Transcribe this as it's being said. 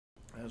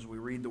as we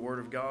read the Word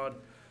of God,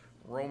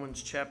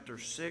 Romans chapter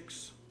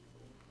 6.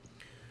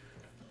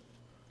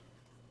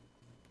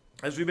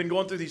 As we've been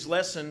going through these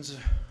lessons,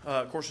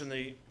 of course in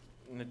the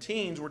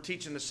teens, we're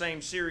teaching the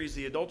same series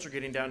the adults are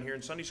getting down here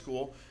in Sunday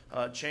school,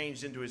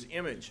 changed into His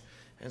image.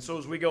 And so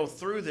as we go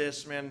through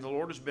this, man, the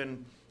Lord has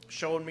been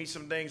showing me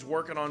some things,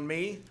 working on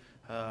me.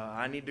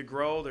 I need to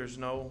grow. There's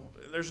no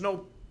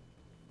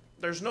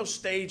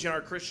stage in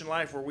our Christian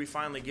life where we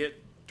finally get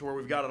to where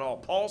we've got it all.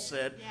 Paul's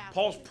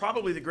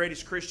probably the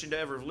greatest Christian to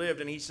ever have lived,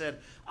 and he said,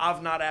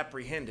 I've not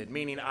apprehended,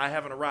 meaning I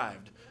haven't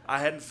arrived. I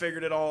hadn't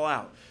figured it all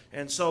out.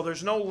 And so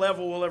there's no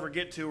level we'll ever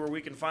get to where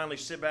we can finally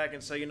sit back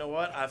and say, you know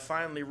what, I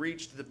finally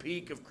reached the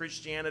peak of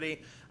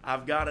Christianity.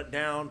 I've got it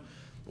down.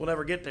 We'll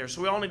never get there.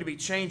 So we all need to be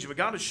changing. But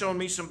God has shown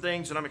me some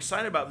things, and I'm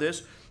excited about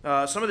this.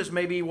 Some of this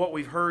may be what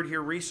we've heard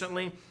here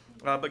recently,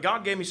 but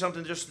God gave me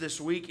something just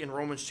this week in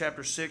Romans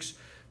chapter 6,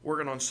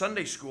 working on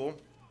Sunday school.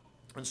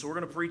 And so we're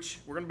going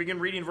to begin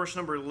reading verse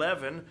number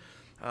 11.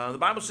 The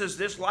Bible says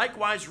this,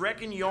 likewise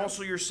reckon ye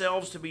also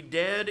yourselves to be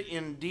dead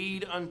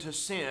indeed unto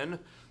sin,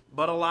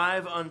 but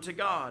alive unto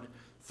God,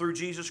 through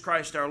Jesus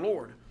Christ our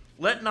Lord.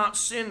 Let not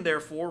sin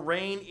therefore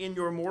reign in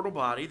your mortal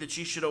body, that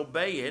ye should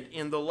obey it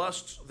in the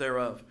lusts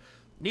thereof.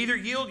 Neither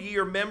yield ye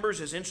your members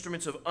as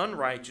instruments of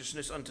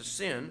unrighteousness unto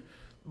sin,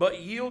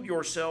 but yield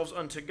yourselves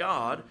unto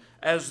God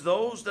as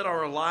those that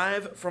are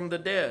alive from the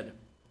dead,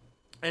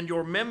 and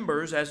your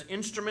members as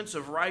instruments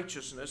of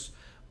righteousness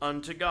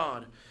unto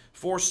God.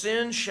 For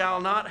sin shall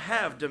not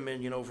have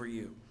dominion over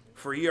you,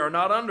 for ye are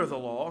not under the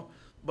law,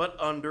 but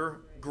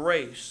under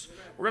grace.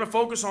 We're going to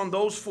focus on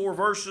those 4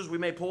 verses. We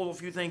may pull a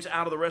few things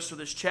out of the rest of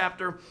this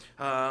chapter,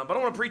 but I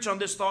want to preach on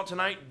this thought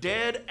tonight,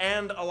 dead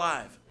and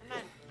alive.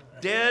 Amen.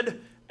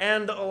 Dead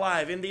and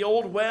alive. In the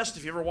Old West,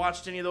 if you ever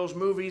watched any of those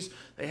movies,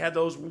 they had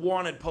those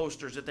wanted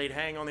posters that they'd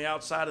hang on the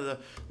outside of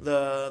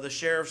the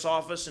sheriff's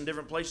office and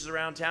different places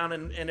around town,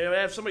 and it would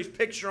have somebody's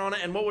picture on it,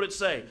 and what would it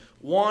say?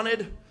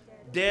 Wanted,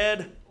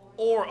 dead,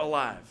 or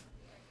alive.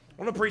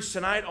 I want to preach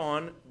tonight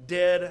on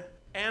dead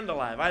and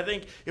alive. I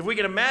think if we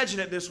can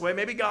imagine it this way,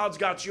 maybe God's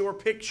got your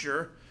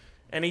picture,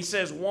 and He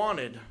says,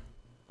 wanted.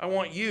 I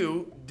want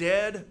you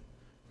dead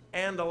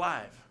and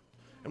alive.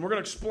 And we're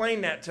going to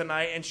explain that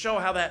tonight and show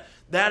how that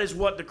is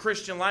what the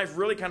Christian life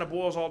really kind of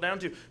boils all down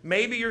to.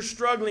 Maybe you're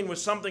struggling with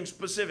something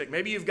specific.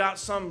 Maybe you've got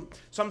some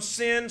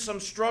sin, some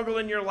struggle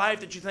in your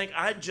life that you think,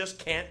 I just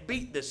can't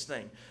beat this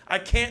thing. I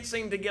can't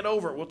seem to get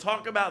over it. We'll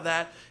talk about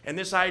that, and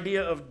this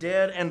idea of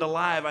dead and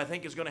alive I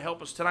think is going to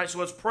help us tonight. So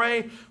let's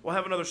pray. We'll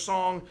have another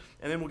song,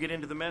 and then we'll get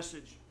into the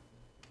message.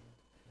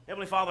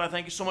 Heavenly Father, I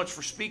thank you so much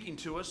for speaking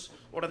to us.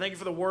 Lord, I thank you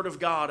for the Word of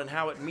God and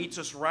how it meets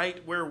us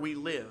right where we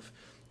live.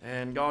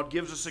 And God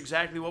gives us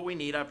exactly what we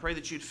need. I pray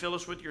that you'd fill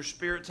us with your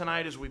Spirit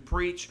tonight as we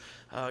preach.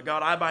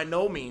 God, I by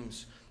no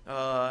means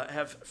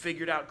have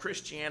figured out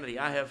Christianity.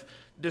 I have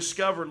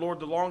discovered, Lord,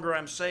 the longer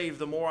I'm saved,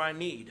 the more I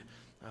need.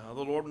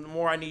 The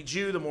more I need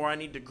you, the more I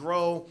need to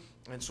grow.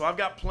 And so I've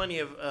got plenty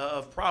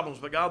of problems.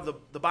 But God,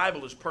 the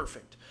Bible is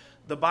perfect.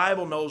 The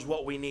Bible knows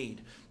what we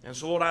need. And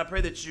so, Lord, I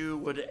pray that you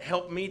would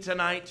help me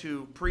tonight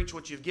to preach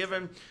what you've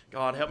given.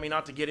 God, help me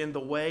not to get in the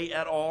way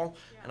at all.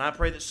 And I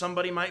pray that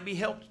somebody might be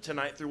helped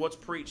tonight through what's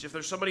preached. If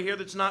there's somebody here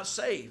that's not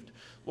saved,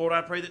 Lord,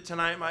 I pray that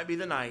tonight might be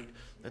the night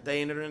that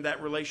they enter into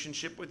that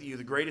relationship with you,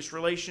 the greatest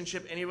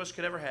relationship any of us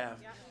could ever have.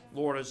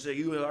 Lord, as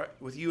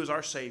with you as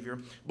our Savior.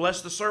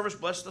 Bless the service,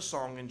 bless the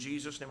song. In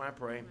Jesus' name I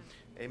pray.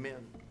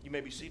 Amen. You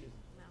may be seated.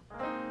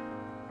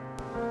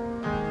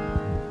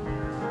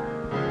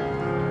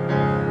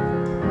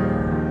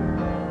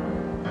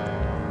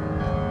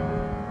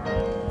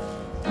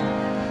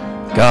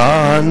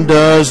 God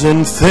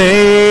doesn't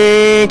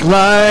think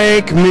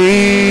like me.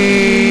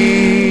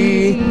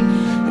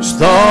 His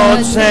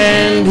thoughts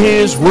and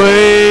His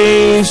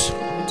ways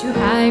are too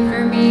high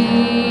for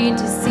me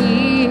to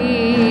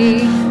see.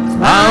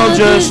 I'll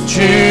just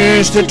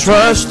choose to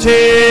trust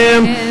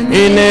Him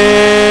in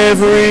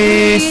everything.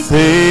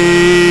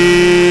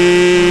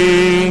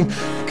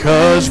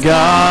 'Cause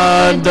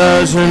God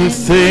doesn't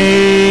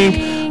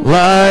think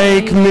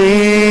like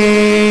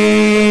me.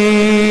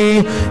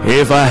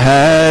 If I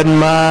had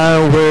my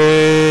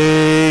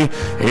way,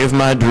 if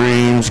my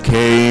dreams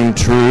came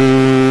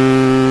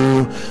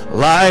true,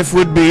 life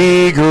would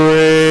be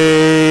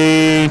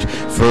great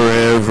for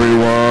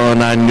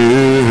everyone I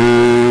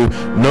knew.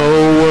 No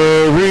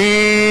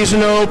worries,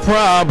 no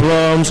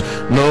problems,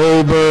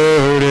 no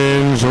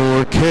burdens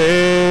or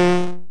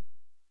care.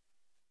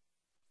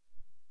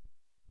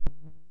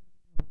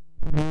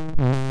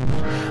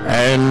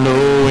 And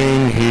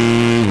knowing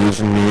He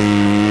is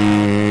near.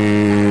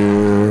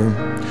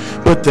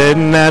 But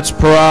then that's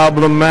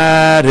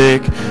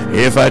problematic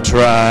if I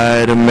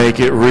try to make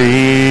it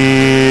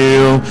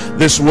real.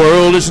 This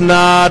world is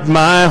not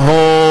my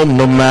home,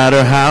 no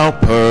matter how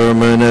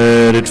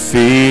permanent it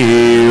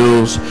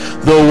feels.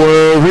 The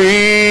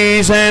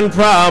worries and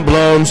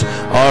problems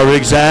are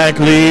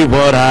exactly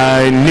what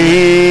I need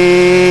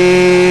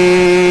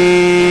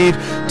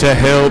to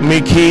help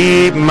me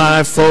keep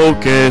my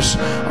focus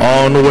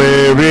on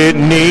where it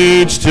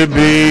needs to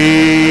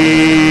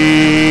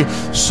be.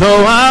 So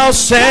I'll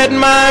set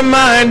my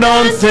mind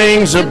on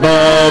things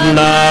above,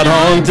 not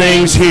on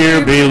things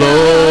here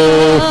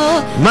below.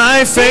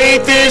 My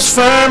faith is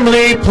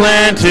firmly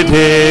planted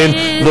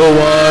in the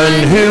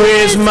one who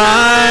is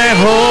my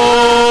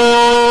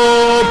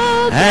hope.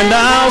 And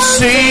I'll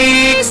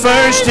seek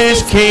first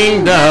his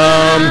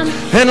kingdom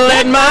and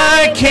let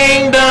my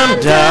kingdom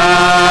die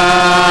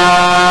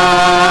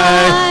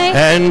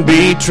and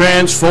be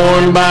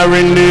transformed by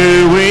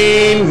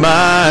renewing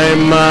my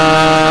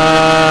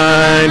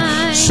mind.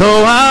 So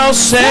I'll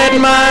set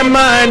my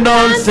mind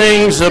on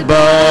things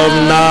above,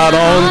 not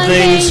on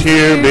things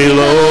here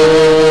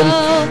below.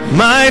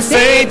 My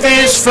faith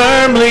is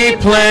firmly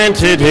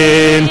planted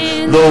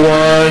in the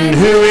one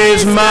who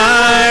is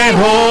my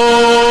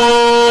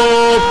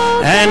hope.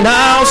 And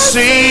I'll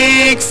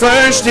seek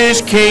first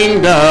his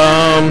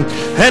kingdom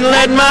and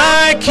let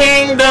my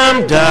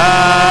kingdom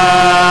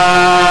die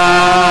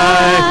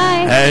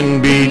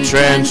and be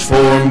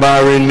transformed by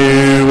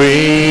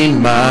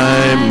renewing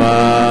my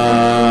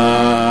mind.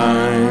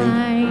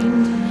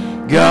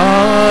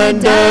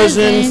 God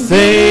doesn't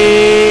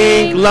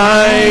think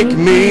like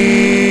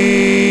me.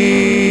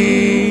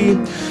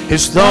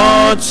 His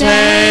thoughts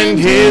and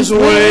his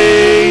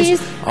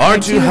ways are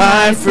too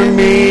high for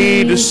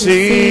me to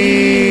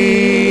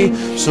see.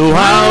 So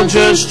I'll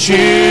just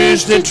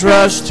choose to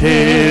trust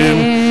him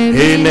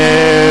in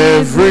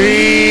everything.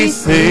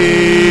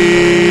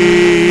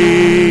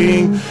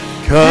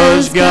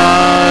 'Cause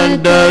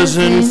God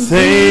doesn't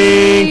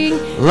think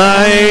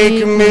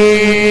like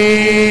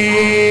me.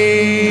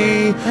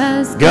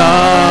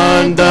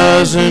 God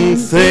doesn't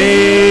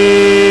think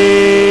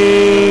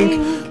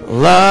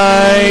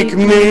like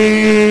me.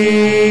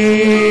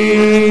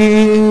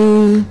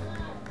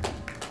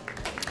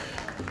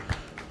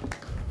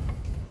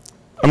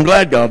 I'm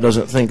glad God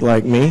doesn't think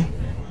like me.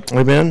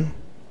 Amen.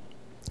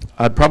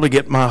 I'd probably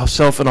get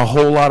myself in a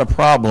whole lot of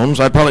problems.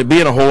 I'd probably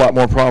be in a whole lot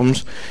more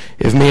problems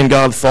if me and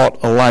God thought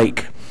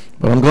alike.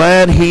 But I'm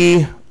glad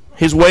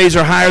his ways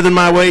are higher than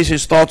my ways.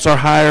 His thoughts are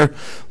higher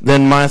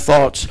than my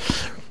thoughts.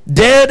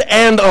 Dead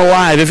and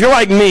alive. If you're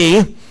like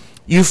me,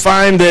 you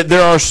find that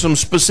there are some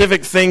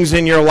specific things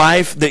in your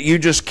life that you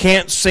just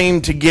can't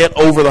seem to get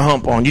over the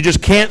hump on. You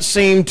just can't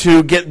seem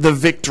to get the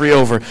victory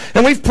over.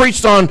 And we've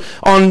preached on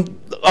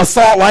a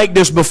thought like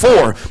this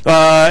before.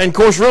 And of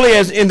course, really,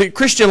 as in the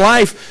Christian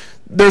life,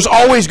 there's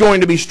always going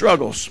to be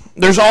struggles.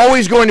 There's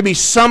always going to be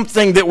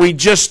something that we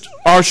just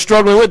are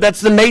struggling with.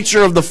 That's the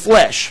nature of the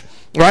flesh.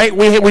 Right?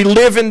 We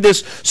live in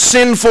this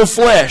sinful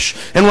flesh.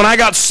 And when I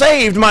got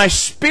saved, my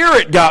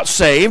spirit got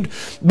saved,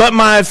 but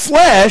my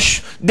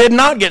flesh did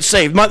not get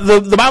saved.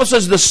 The Bible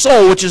says the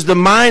soul, which is the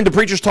mind, the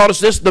preachers taught us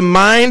this, the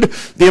mind,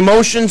 the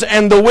emotions,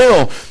 and the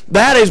will.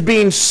 That is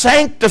being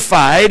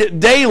sanctified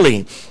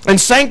daily. And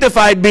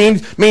sanctified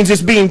means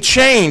it's being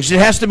changed. It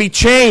has to be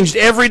changed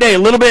every day. A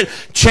little bit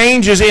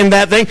changes in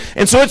that thing.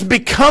 And so it's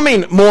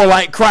becoming more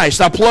like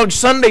Christ. I plugged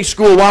Sunday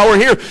school while we're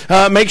here.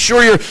 Make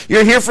sure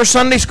you're here for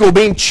Sunday school.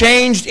 Being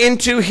changed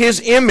into his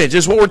image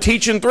is what we're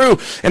teaching through.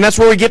 And that's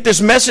where we get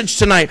this message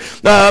tonight.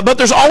 But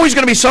there's always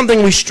going to be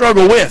something we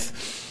struggle with.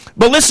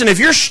 But listen, if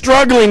you're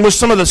struggling with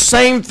some of the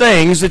same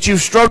things that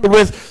you've struggled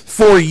with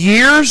for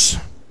years,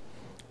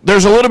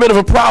 there's a little bit of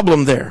a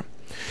problem there.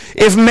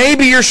 If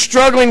maybe you're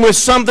struggling with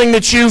something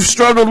that you've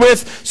struggled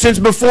with since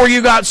before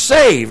you got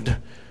saved,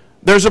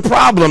 there's a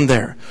problem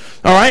there.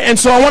 All right, and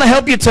so I want to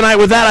help you tonight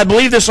with that. I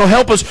believe this will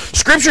help us.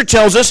 Scripture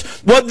tells us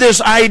what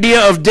this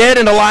idea of dead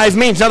and alive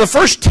means. Now, the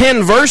first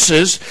 10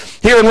 verses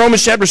here in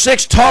Romans chapter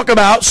 6 talk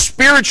about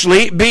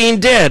spiritually being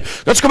dead.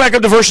 Let's go back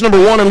up to verse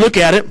number 1 and look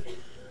at it.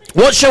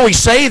 What shall we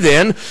say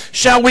then?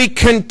 Shall we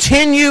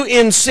continue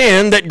in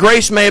sin that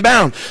grace may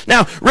abound?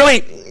 Now,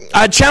 really,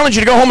 I challenge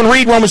you to go home and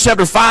read Romans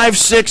chapter 5,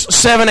 6,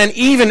 7, and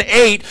even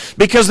 8,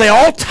 because they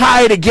all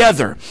tie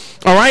together.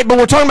 All right, but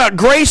we're talking about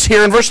grace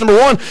here in verse number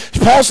 1.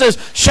 Paul says,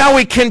 shall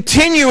we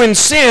continue in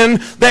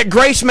sin that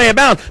grace may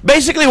abound?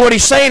 Basically what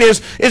he's saying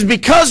is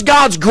because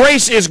God's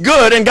grace is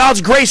good and God's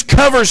grace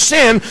covers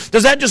sin,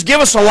 does that just give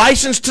us a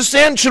license to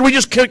sin? Should we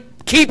just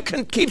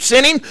keep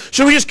sinning?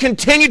 Should we just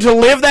continue to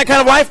live that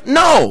kind of life?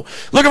 No.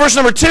 Look at verse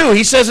number 2.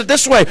 He says it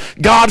this way,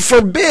 God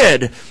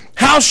forbid.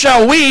 How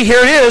shall we,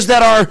 here it is,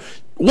 that are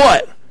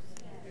what?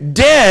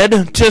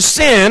 Dead to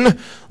sin,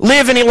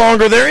 live any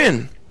longer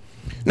therein?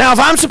 Now, if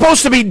I'm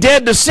supposed to be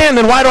dead to sin,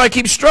 then why do I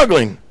keep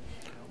struggling?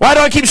 Why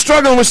do I keep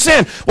struggling with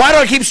sin? Why do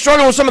I keep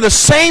struggling with some of the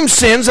same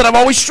sins that I've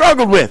always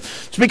struggled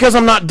with? It's because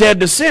I'm not dead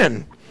to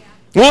sin.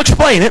 We'll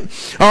explain it.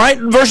 All right,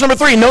 verse number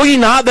 3. Know ye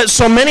not that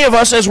so many of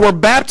us as were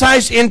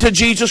baptized into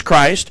Jesus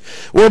Christ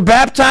were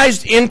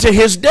baptized into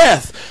his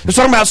death? It's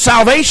talking about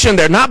salvation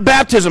there, not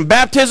baptism.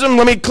 Baptism,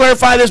 let me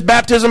clarify this,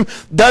 baptism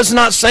does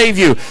not save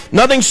you.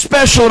 Nothing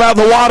special about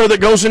the water that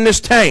goes in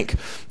this tank.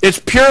 It's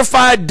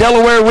purified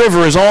Delaware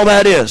River is all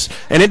that is.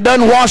 And it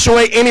doesn't wash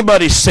away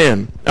anybody's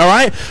sin. All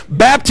right?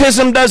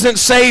 Baptism doesn't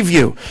save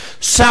you.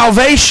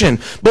 Salvation.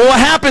 But what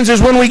happens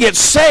is when we get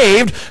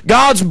saved,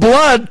 God's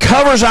blood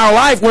covers our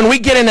life. When we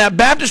get in that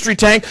baptistry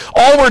tank,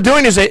 all we're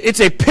doing is it's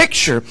a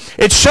picture.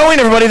 It's showing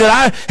everybody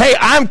that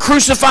I'm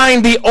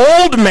crucifying the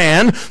old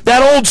man,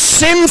 that old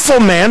sinful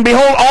man.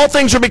 Behold, all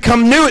things are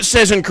become new, it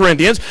says in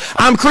Corinthians.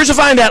 I'm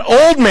crucifying that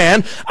old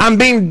man. I'm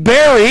being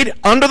buried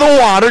under the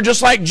water,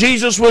 just like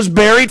Jesus was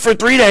buried for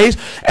 3 days,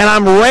 and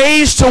I'm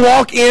raised to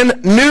walk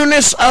in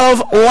newness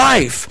of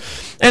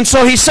life. And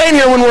so he's saying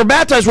here, when we're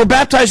baptized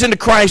into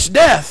Christ's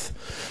death.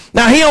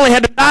 Now, he only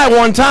had to die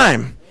one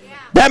time.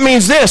 That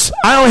means this: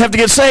 I only have to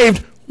get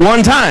saved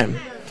one time.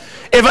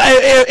 If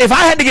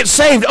I had to get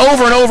saved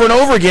over and over and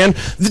over again,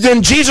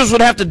 then Jesus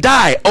would have to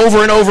die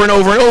over and over and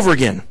over and over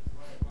again.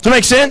 Does that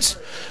make sense?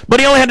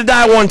 But he only had to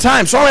die one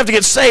time, so I only have to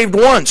get saved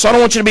once. So I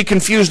don't want you to be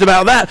confused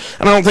about that,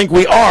 and I don't think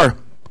we are.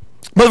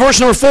 But verse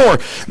number 4,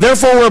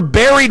 therefore we're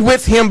buried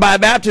with him by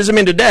baptism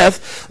into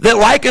death, that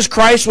like as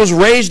Christ was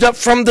raised up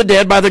from the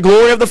dead by the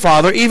glory of the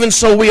Father, even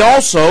so we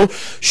also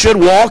should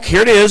walk,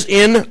 here it is,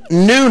 in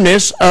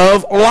newness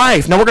of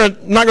life. Now we're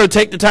not going to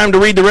take the time to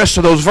read the rest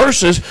of those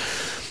verses,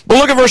 but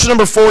look at verse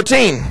number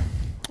 14.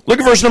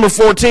 Look at verse number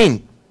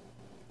 14.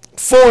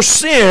 For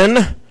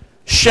sin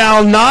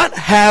shall not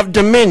have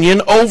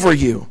dominion over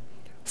you,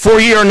 for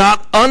ye are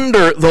not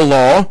under the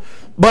law,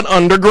 but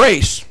under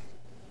grace.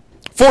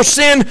 For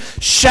sin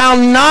shall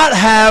not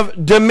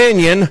have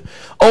dominion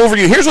over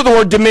you. Here's what the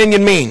word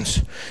dominion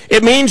means.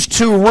 It means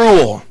to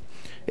rule.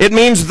 It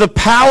means the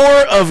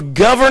power of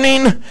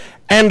governing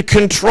and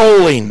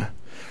controlling.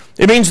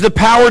 It means the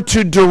power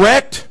to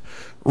direct,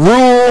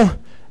 rule,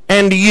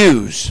 and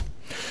use.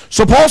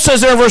 So Paul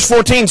says there in verse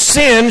 14,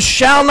 sin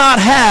shall not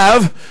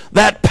have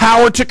that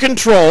power to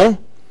control.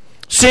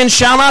 Sin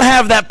shall not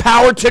have that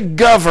power to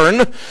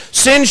govern.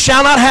 Sin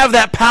shall not have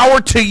that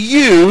power to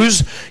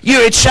use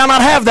you. It shall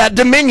not have that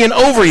dominion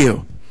over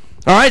you.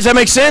 All right, does that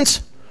make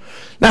sense?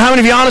 Now, how many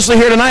of you honestly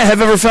here tonight have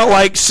ever felt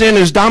like sin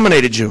has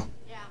dominated you?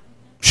 Yeah.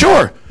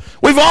 Sure.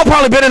 We've all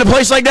probably been in a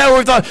place like that where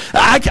we thought,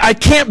 I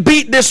can't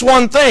beat this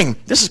one thing.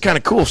 This is kind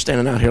of cool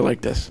standing out here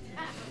like this.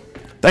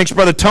 Thanks,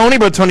 Brother Tony.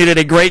 Brother Tony did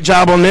a great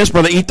job on this.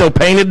 Brother Ito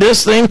painted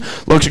this thing.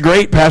 Looks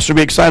great. Pastor will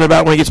be excited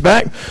about it when he gets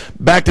back.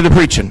 Back to the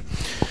preaching.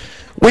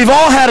 We've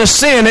all had a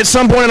sin at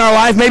some point in our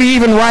life, maybe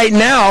even right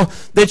now,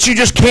 that you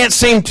just can't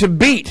seem to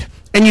beat.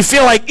 And you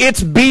feel like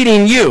it's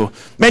beating you.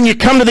 Man, you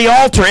come to the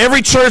altar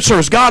every church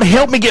service. God,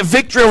 help me get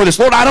victory over this.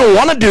 Lord, I don't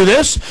want to do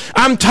this.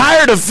 I'm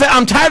tired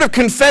of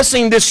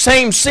confessing this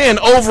same sin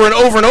over and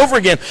over and over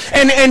again.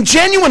 And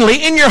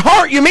genuinely, in your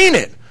heart, you mean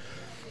it.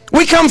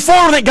 We come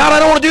forward and God, I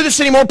don't want to do this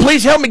anymore.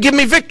 Please help me, give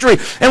me victory.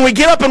 And we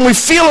get up and we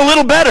feel a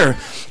little better.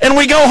 And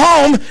we go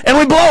home and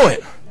we blow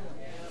it.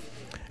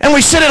 And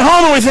we sit at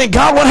home and we think,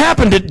 God, what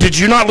happened? Did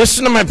you not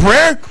listen to my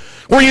prayer?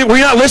 Were you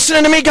not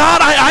listening to me,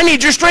 God? I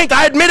need your strength.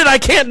 I admit it. I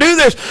can't do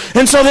this.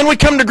 And so then we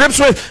come to grips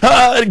with,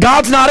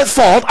 God's not at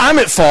fault. I'm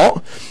at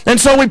fault. And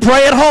so we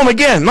pray at home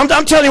again.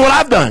 I'm telling you what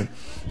I've done.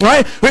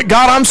 Right?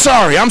 God, I'm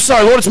sorry. I'm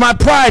sorry. Lord, it's my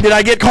pride that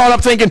I get caught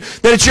up thinking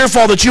that it's your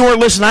fault that you weren't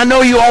listening. I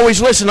know you always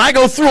listen. I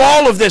go through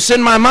all of this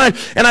in my mind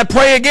and I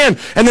pray again.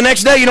 And the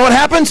next day, you know what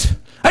happens?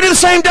 I do the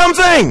same dumb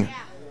thing.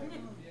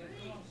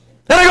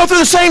 Then I go through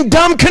the same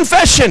dumb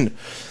confession.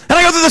 And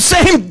I go through the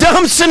same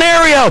dumb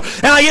scenario.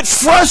 And I get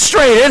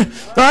frustrated.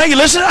 All right, you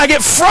listen? I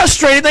get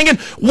frustrated thinking,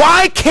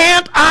 why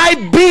can't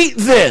I beat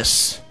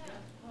this?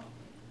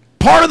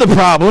 Part of the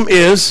problem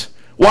is,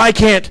 why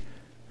can't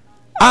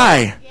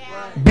I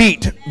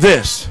beat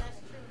this?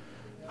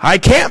 I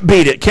can't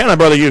beat it, can I,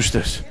 Brother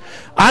Eustace?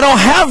 I don't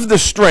have the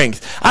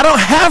strength. I don't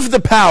have the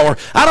power.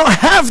 I don't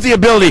have the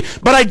ability.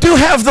 But I do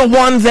have the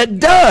one that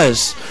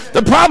does.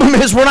 The problem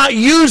is we're not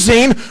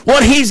using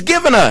what he's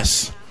given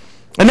us.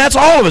 And that's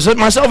all of us,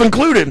 myself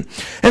included.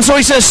 And so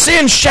he says,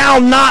 sin shall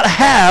not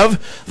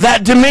have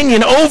that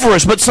dominion over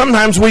us. But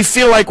sometimes we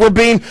feel like we're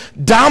being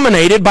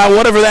dominated by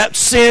whatever that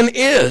sin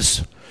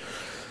is.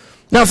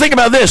 Now think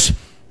about this.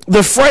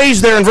 The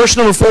phrase there in verse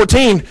number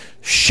 14,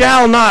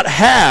 shall not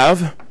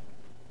have.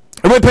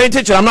 Everybody pay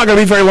attention. I'm not going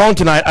to be very long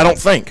tonight, I don't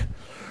think.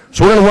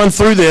 So we're going to run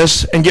through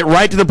this and get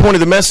right to the point of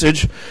the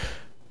message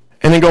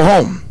and then go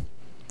home.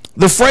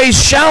 The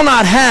phrase shall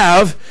not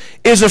have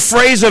is a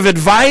phrase of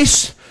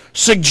advice,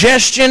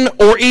 suggestion,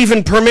 or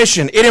even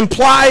permission. It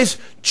implies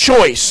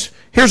choice.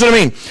 Here's what I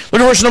mean.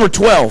 Look at verse number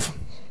 12.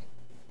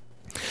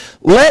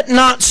 Let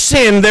not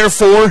sin,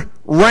 therefore,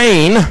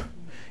 reign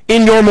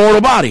in your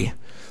mortal body,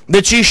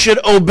 that ye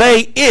should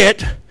obey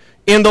it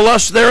in the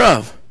lust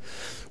thereof.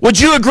 Would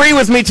you agree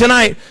with me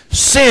tonight?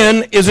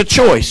 Sin is a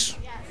choice.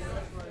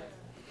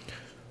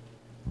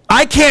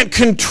 I can't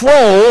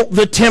control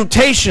the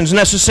temptations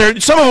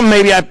necessarily. Some of them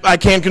maybe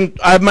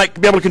I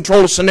might be able to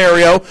control a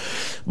scenario,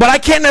 but I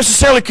can't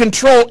necessarily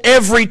control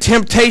every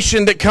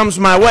temptation that comes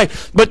my way.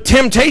 But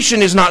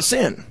temptation is not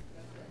sin.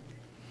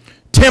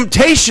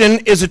 Temptation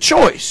is a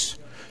choice.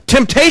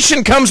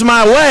 Temptation comes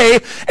my way,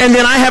 and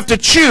then I have to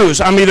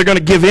choose. I'm either going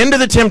to give in to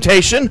the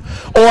temptation,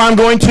 or I'm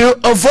going to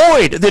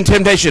avoid the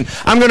temptation.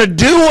 I'm going to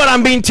do what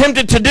I'm being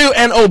tempted to do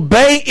and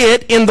obey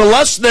it in the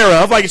lust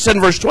thereof, like it said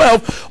in verse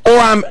 12, or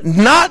I'm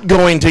not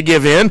going to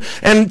give in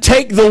and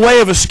take the way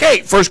of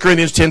escape, 1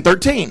 Corinthians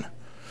 10:13.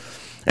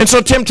 And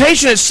so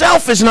temptation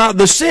itself is not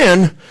the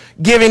sin,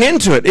 giving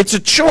into it. It's a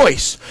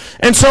choice.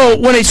 And so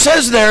when he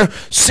says there,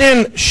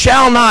 sin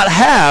shall not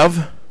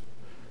have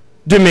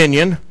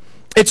dominion,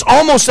 it's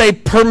almost a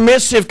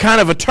permissive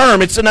kind of a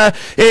term. It's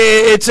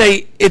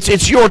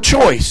your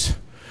choice.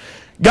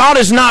 God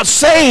is not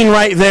saying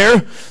right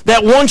there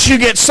that once you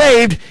get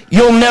saved,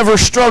 you'll never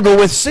struggle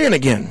with sin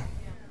again.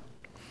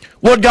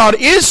 What God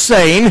is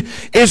saying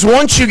is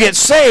once you get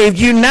saved,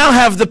 you now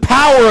have the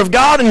power of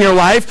God in your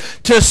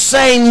life to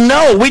say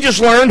no. We just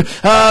learned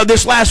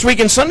this last week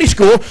in Sunday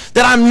school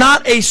that I'm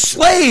not a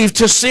slave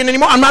to sin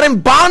anymore. I'm not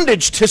in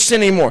bondage to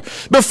sin anymore.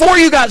 Before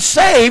you got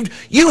saved,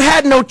 you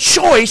had no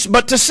choice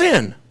but to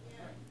sin.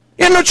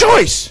 You had no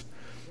choice.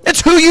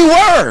 It's who you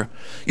were.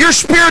 Your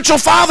spiritual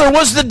father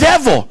was the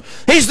devil.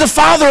 He's the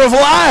father of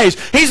lies.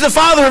 He's the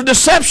father of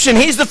deception.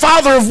 He's the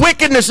father of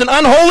wickedness and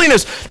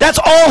unholiness. That's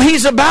all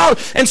he's about.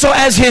 And so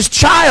as his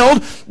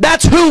child,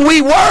 that's who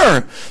we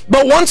were.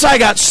 But once I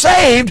got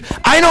saved,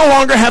 I no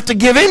longer have to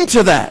give in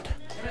to that.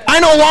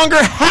 I no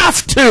longer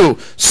have to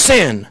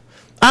sin.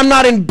 I'm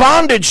not in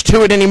bondage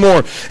to it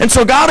anymore. And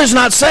so God is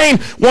not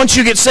saying once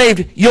you get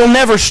saved, you'll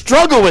never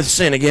struggle with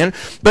sin again.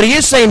 But he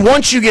is saying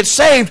once you get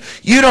saved,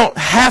 you don't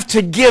have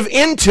to give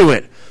into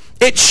it.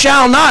 It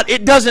shall not.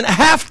 It doesn't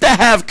have to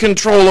have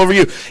control over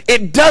you.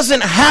 It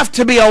doesn't have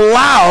to be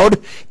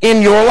allowed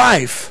in your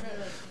life.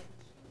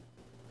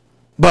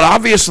 But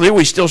obviously,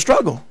 we still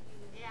struggle.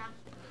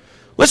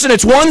 Listen,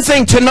 it's one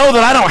thing to know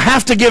that I don't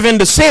have to give in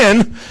to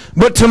sin,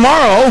 but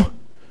tomorrow,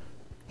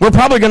 we're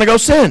probably going to go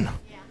sin.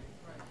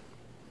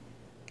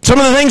 Some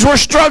of the things we're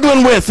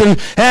struggling with, and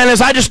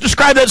as I just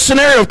described that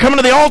scenario of coming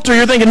to the altar,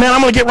 you're thinking, man, I'm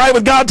going to get right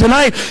with God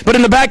tonight. But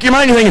in the back of your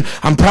mind, you're thinking,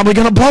 I'm probably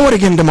going to blow it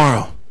again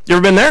tomorrow. You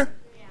ever been there?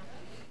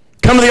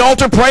 Come to the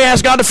altar, pray,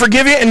 ask God to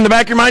forgive you, and in the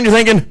back of your mind you're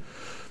thinking,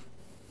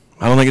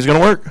 I don't think it's going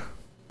to work.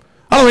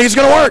 I don't think it's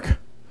going to work.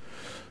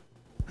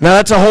 Now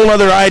that's a whole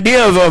other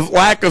idea of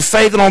lack of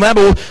faith and all that,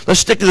 but let's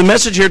stick to the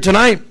message here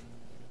tonight.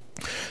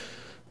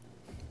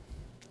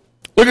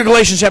 Look at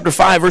Galatians chapter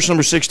 5, verse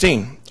number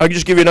 16. I'll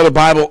just give you another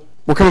Bible.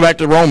 We're coming back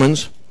to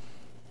Romans.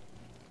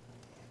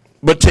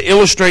 But to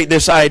illustrate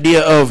this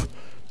idea of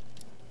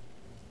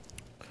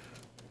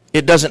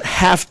it doesn't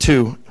have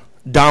to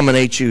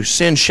dominate you.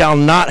 Sin shall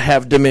not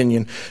have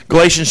dominion.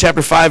 Galatians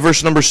chapter 5,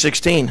 verse number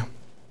 16.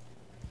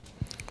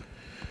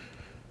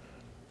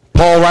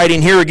 Paul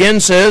writing here again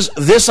says,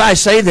 this I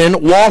say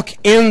then, walk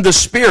in the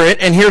Spirit,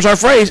 and here's our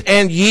phrase,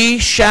 and ye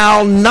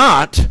shall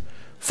not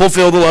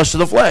fulfill the lust of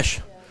the flesh.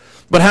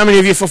 But how many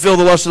of you fulfill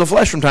the lust of the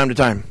flesh from time to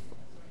time?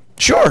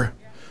 Sure.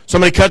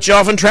 Somebody cuts you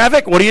off in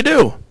traffic, what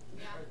do?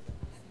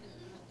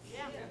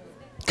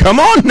 Come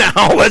on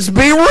now, let's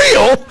be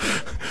real.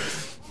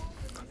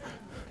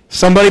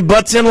 Somebody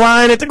butts in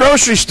line at the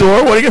grocery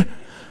store. What are you?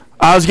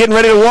 I was getting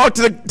ready to walk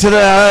to the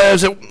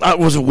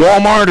was it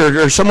Walmart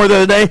or somewhere the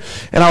other day,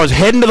 and I was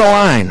heading to the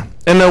line.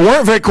 And there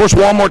weren't very, of course,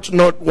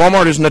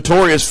 Walmart is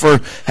notorious for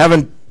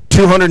having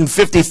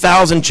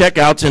 250,000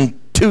 checkouts and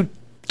 2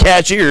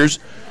 cashiers.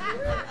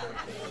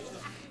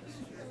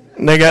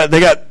 And they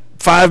got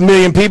 5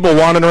 million people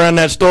wandering around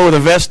that store with a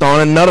vest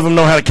on, and none of them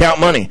know how to count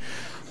money.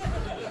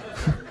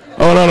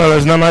 Oh no,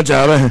 that's not my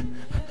job.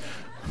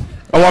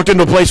 I walked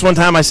into a place one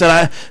time, I said,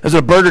 I was at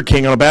a Burger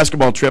King on a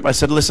basketball trip. I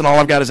said, listen, all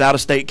I've got is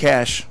out-of-state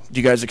cash. Do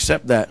you guys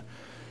accept that?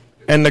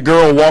 And the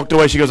girl walked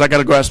away. She goes, I got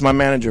to go ask my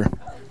manager.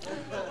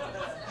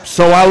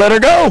 So I let her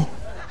go.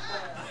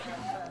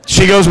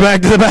 She goes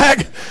back to the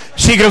back.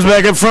 She goes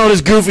back up front with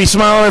this goofy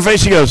smile on her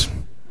face. She goes,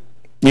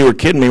 you were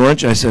kidding me,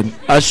 weren't you? I said,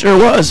 I sure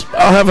was.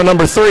 I'll have a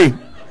number 3.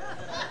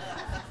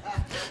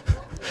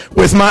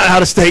 With my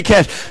out-of-state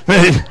cash.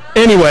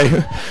 Anyway,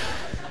 you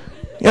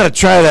got to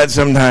try that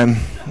sometime.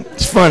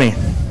 It's funny.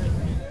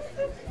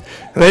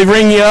 They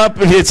ring you up,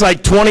 and it's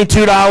like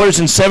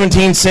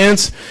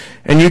 $22.17,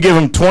 and you give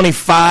them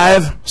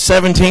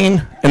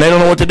 $25.17, and they don't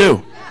know what to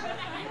do.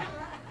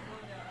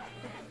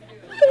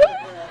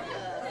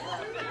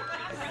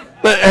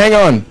 But hang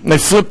on. They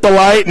flip the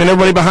light, and then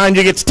everybody behind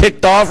you gets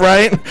ticked off,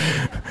 right?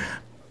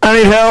 I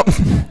need help.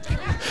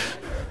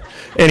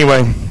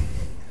 Anyway,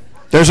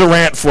 there's a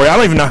rant for you. I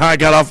don't even know how I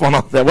got off on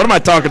all that. What am I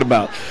talking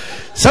about?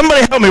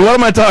 Somebody help me. What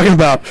am I talking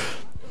about?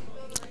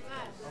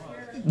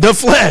 The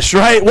flesh,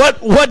 right?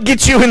 What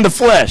gets you in the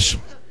flesh?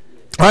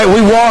 All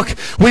right,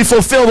 we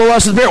fulfill the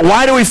lust of the Spirit.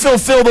 Why do we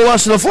fulfill the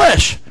lust of the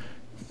flesh?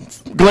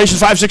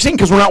 Galatians 5:16,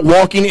 because we're not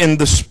walking in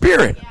the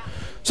Spirit.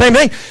 Same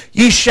thing.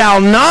 Ye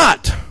shall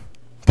not,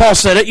 Paul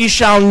said it, ye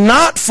shall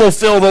not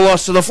fulfill the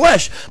lust of the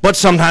flesh. But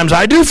sometimes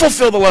I do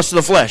fulfill the lust of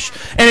the flesh.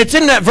 And it's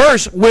in that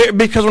verse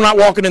because we're not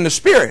walking in the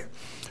Spirit.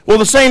 Well,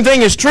 the same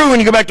thing is true when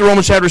you go back to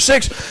Romans chapter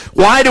 6.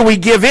 Why do we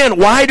give in?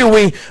 Why do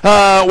we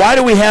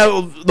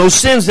have those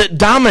sins that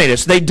dominate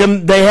us?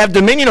 They have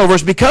dominion over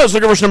us because,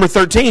 look at verse number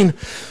 13.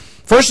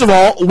 First of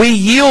all, we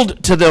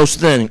yield to those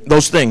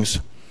things.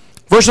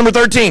 Verse number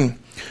 13.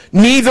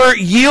 Neither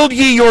yield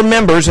ye your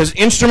members as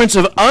instruments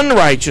of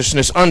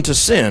unrighteousness unto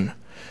sin,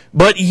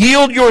 but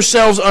yield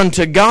yourselves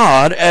unto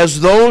God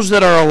as those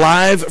that are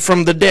alive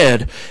from the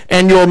dead,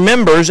 and your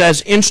members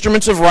as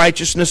instruments of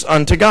righteousness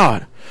unto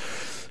God.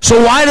 So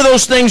why do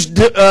those things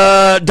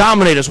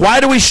dominate us?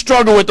 Why do we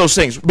struggle with those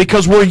things?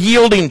 Because we're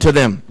yielding to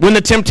them. When the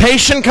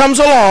temptation comes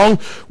along,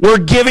 we're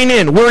giving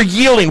in. We're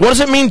yielding. What does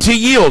it mean to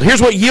yield? Here's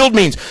what yield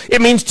means.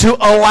 It means to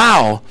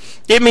allow.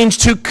 It means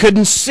to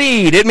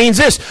concede. It means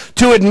this,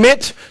 to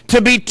admit to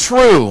be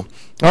true.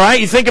 All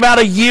right, you think about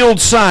a yield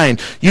sign.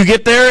 You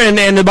get there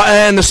and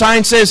the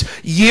sign says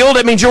yield.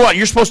 It means you're what?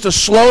 You're supposed to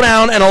slow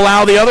down and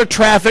allow the other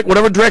traffic,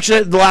 whatever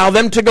direction, allow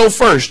them to go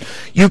first.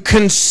 You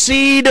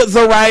concede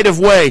the right of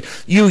way.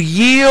 You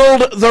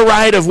yield the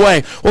right of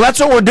way. Well, that's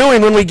what we're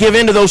doing when we give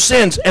into those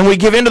sins and we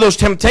give into those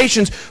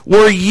temptations.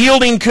 We're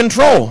yielding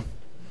control.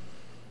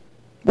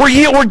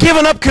 We're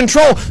giving up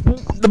control.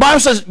 The Bible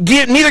says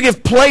neither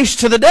give place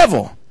to the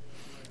devil.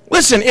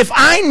 Listen, if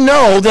I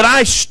know that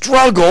I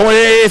struggle,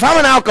 if I'm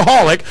an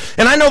alcoholic,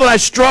 and I know that I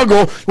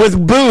struggle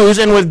with booze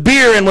and with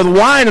beer and with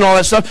wine and all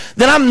that stuff,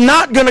 then I'm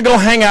not going to go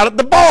hang out at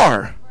the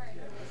bar.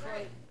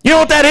 You know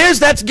what that is?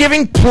 That's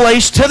giving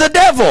place to the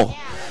devil.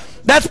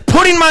 That's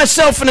putting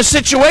myself in a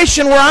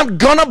situation where I'm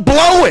going to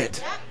blow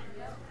it.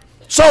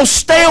 So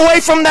stay away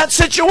from that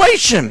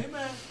situation.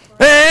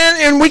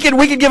 And we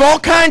could give all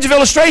kinds of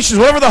illustrations.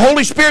 Whatever the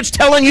Holy Spirit's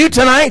telling you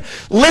tonight,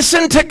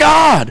 listen to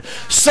God.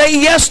 Say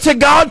yes to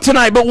God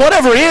tonight. But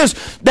whatever it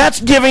is, that's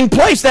giving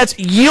place. That's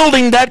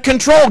yielding that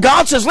control.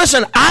 God says,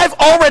 listen, I've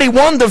already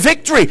won the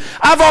victory.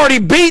 I've already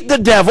beat the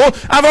devil.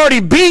 I've already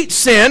beat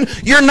sin.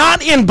 You're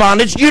not in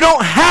bondage. You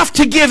don't have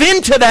to give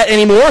in to that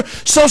anymore.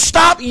 So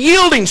stop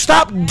yielding.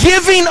 Stop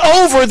giving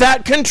over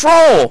that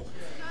control.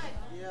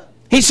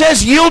 He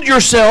says, yield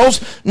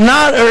yourselves,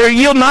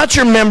 yield not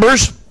your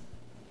members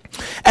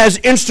as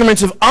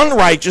instruments of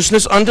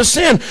unrighteousness unto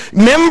sin.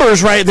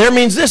 Members right there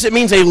means this. It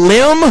means a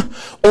limb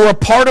or a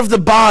part of the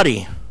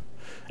body.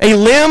 A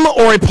limb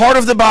or a part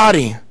of the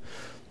body.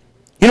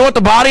 You know what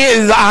the body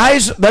is? The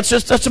eyes, that's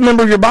a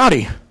member of your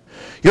body.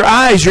 Your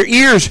eyes, your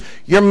ears,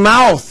 your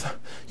mouth,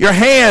 your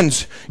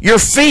hands, your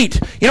feet.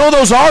 You know what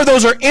those are?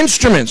 Those are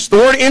instruments. The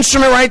word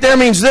instrument right there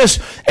means this.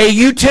 A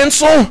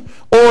utensil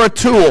or a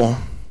tool.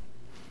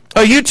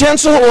 A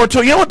utensil or a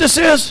tool. You know what this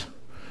is?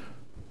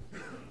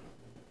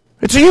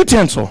 It's a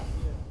utensil.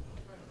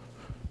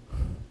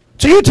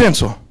 It's a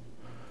utensil.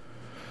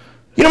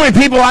 You know how many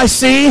people I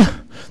see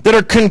that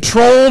are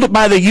controlled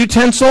by the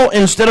utensil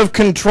instead of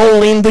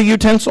controlling the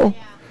utensil?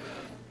 Yeah.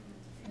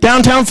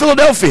 Downtown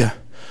Philadelphia.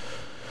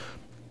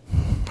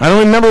 I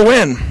don't remember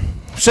when.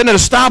 Sitting at a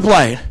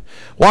stoplight,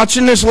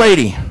 watching this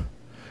lady.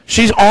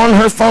 She's on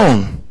her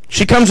phone.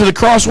 She comes to the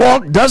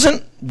crosswalk,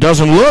 doesn't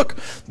look,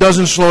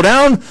 doesn't slow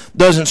down,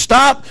 doesn't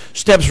stop,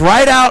 steps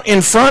right out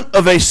in front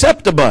of a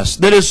SEPTA bus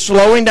that is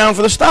slowing down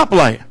for the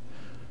stoplight.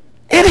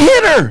 It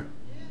hit her.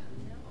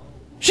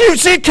 She didn't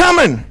see it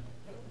coming.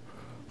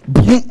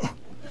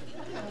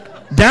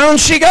 Down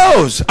she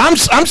goes. I'm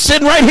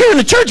sitting right here in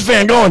the church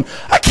van going,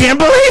 I can't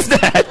believe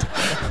that.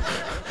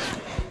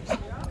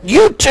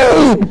 You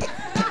too.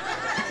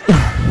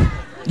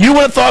 You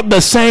would have thought the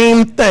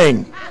same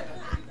thing.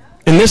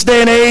 In this day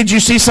and age, you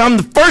see some,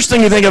 the first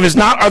thing you think of is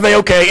not, are they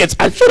okay? It's,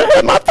 I should have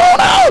had my phone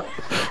out.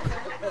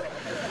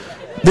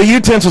 The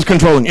utensil's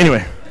controlling.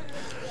 Anyway,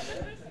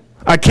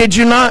 I kid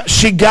you not,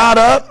 she got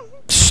up,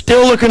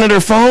 still looking at her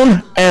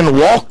phone, and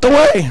walked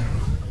away.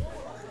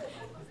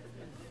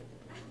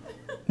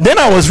 Then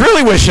I was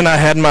really wishing I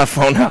had my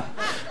phone out.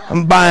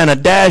 I'm buying a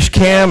dash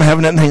cam,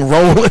 having that thing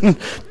rolling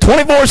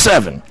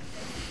 24/7.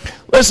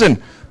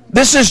 Listen,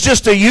 this is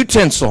just a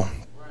utensil.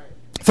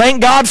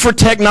 Thank God for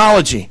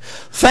technology.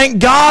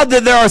 Thank God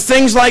that there are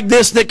things like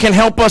this that can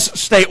help us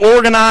stay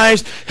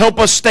organized, help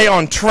us stay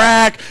on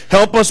track,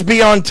 help us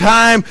be on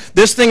time.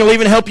 This thing will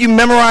even help you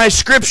memorize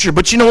Scripture.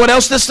 But you know what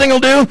else this thing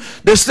will do?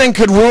 This thing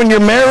could ruin your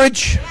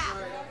marriage.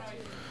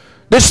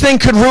 This thing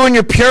could ruin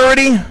your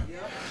purity.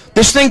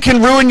 This thing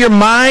can ruin your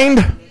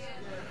mind.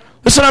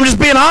 Listen, I'm just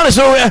being honest.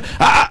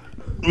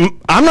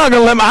 I'm not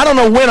going to I don't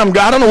know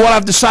what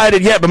I've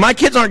decided yet, but my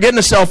kids aren't getting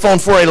a cell phone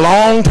for a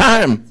long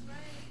time.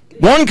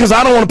 One, because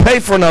I don't want to pay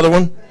for another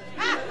one.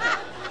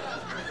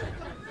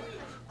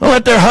 I'll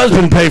let their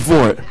husband pay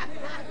for it.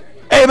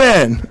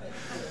 Amen.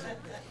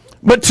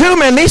 But two,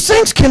 man, these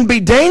things can be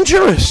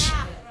dangerous.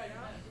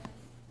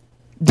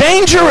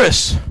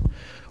 Dangerous.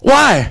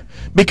 Why?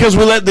 Because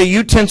we let the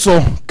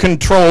utensil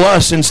control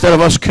us instead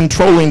of us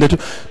controlling the...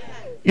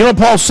 You know what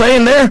Paul's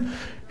saying there?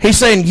 He's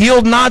saying,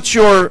 yield not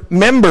your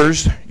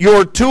members,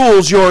 your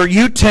tools, your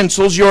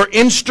utensils, your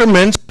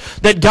instruments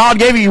that God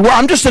gave you. Well,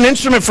 I'm just an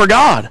instrument for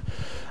God.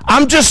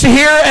 I'm just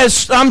here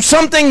as I'm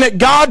something that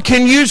God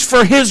can use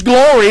for His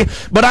glory,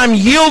 but I'm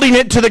yielding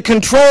it to the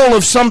control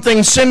of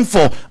something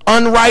sinful,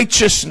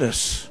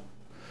 unrighteousness.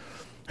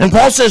 And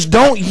Paul says,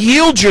 don't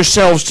yield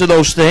yourselves to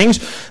those things.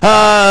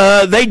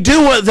 They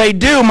do what they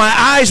do. My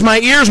eyes, my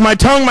ears, my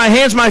tongue, my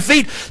hands, my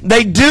feet,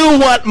 they do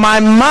what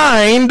my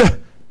mind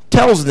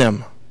tells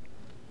them.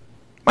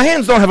 My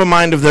hands don't have a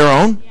mind of their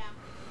own.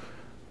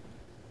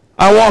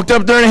 I walked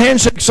up during a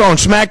handshake song,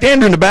 smacked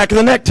Andrew in the back of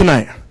the neck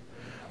tonight.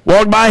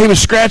 Walked by, he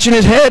was scratching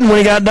his head, and when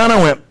he got done,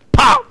 I went,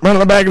 pop, right on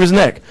the back of his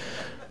neck.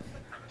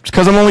 It's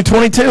because I'm only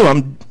 22.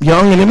 I'm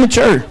young and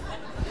immature.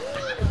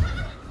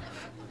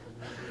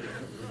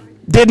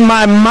 Did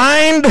my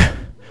mind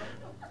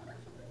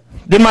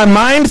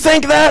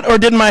think that, or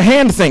did my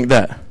hand think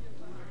that?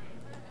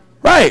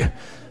 Right.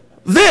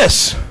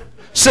 This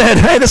said,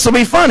 hey, this will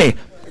be funny.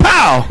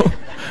 Pow!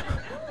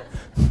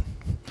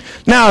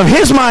 Now, if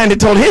his mind had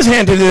told his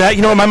hand to do that,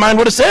 you know what my mind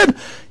would have said?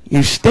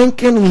 You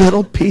stinking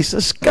little piece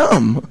of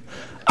scum.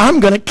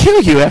 I'm going to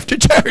kill you after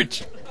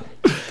church.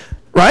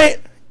 Right?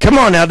 Come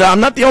on now,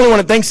 I'm not the only one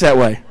that thinks that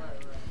way.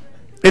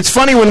 It's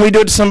funny when we do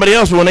it to somebody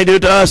else, but when they do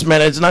it to us,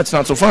 man, it's not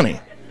so funny.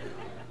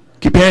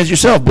 Keep your hands to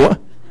yourself, boy.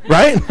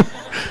 Right?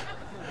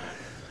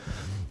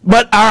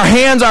 But our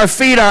hands, our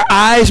feet, our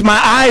eyes, my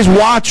eyes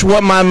watch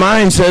what my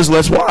mind says,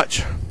 let's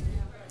watch.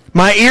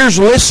 My ears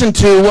listen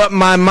to what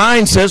my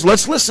mind says,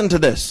 let's listen to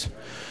this.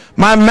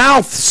 My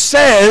mouth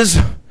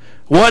says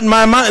what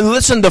my mind,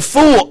 listen, the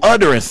fool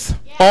uttereth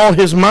all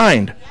his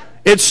mind.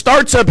 It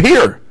starts up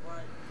here.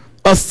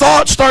 A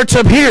thought starts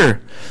up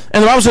here.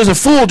 And the Bible says a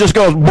fool just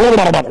goes, blah,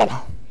 blah, blah,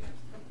 blah.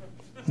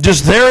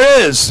 Just there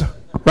it is.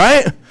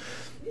 Right?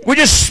 We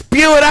just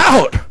spew it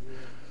out.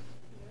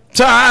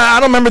 So I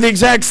don't remember the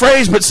exact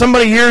phrase, but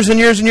somebody years and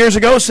years and years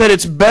ago said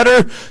it's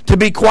better to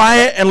be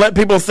quiet and let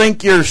people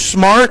think you're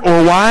smart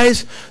or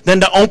wise than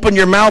to open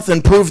your mouth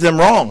and prove them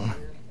wrong.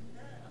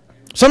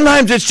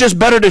 Sometimes it's just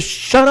better to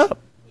shut up.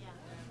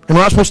 And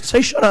we're not supposed to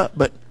say shut up,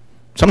 but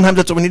sometimes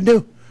that's what we need to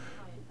do.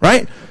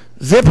 Right?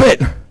 Zip it.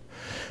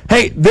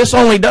 Hey, this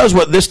only does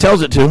what this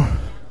tells it to.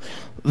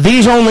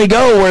 These only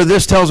go where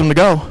this tells them to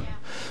go.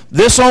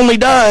 This only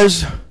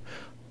does...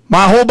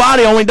 My whole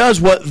body only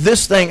does what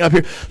this thing up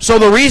here. So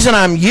the reason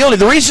I'm yielding,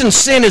 the reason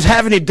sin is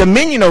having a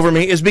dominion over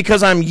me is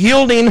because I'm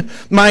yielding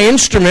my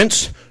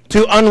instruments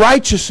to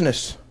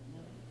unrighteousness.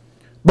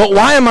 But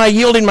why am I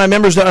yielding my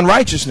members to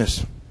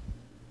unrighteousness?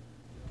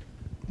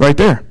 Right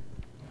there.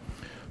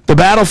 The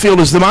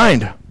battlefield is the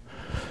mind.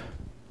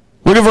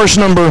 Look at verse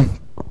number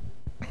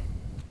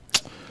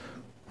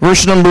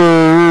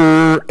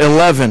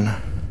 11.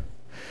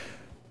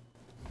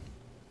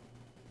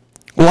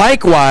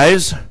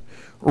 Likewise,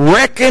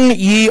 reckon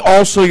ye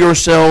also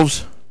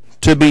yourselves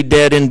to be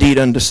dead indeed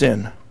unto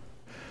sin.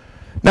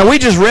 Now we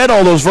just read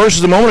all those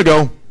verses a moment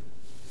ago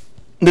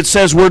that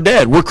says we're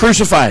dead. We're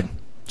crucified.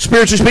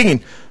 Spiritually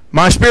speaking,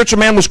 my spiritual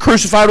man was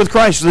crucified with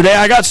Christ. The day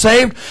I got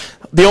saved,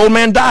 the old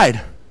man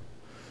died.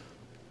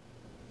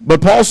 But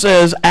Paul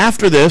says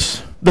after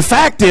this, the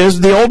fact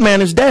is the old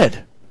man is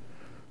dead.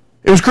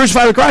 It was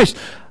crucified with Christ.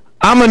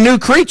 I'm a new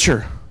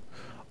creature.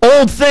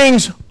 Old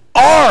things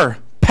are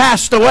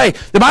passed away.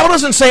 The Bible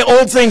doesn't say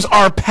old things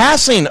are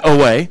passing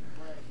away.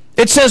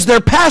 It says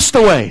they're passed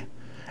away.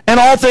 And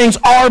all things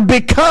are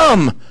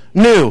become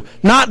new,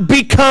 not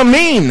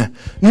becoming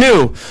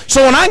new.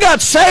 So when I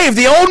got saved,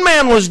 the old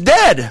man was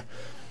dead.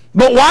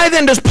 But why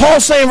then does Paul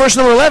say in verse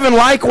number 11,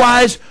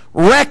 likewise,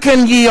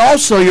 reckon ye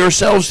also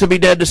yourselves to be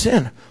dead to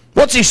sin?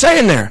 What's he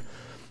saying there?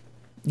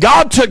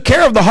 God took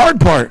care of the hard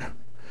part.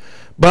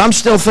 But I'm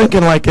still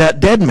thinking like that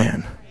dead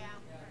man.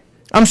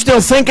 I'm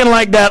still thinking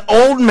like that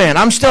old man.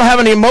 I'm still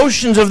having the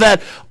emotions of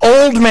that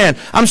old man.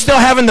 I'm still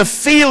having the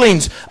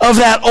feelings of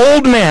that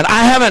old man.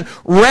 I haven't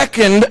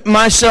reckoned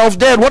myself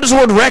dead. What does the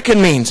word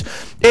reckon means?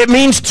 It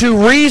means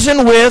to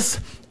reason with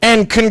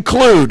and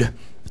conclude.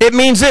 It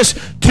means this,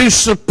 to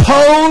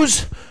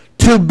suppose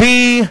to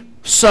be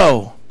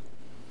so.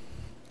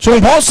 So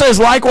when Paul says,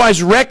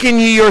 likewise, reckon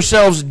ye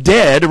yourselves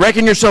dead,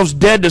 reckon yourselves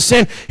dead to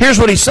sin, here's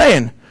what he's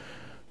saying.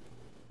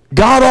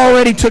 God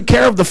already took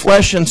care of the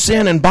flesh and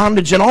sin and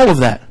bondage and all of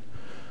that.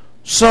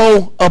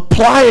 So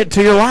apply it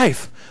to your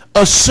life.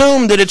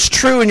 Assume that it's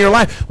true in your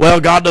life. Well,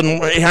 God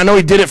doesn't, I know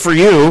He did it for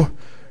you,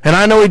 and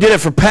I know He did it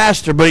for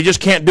Pastor, but He just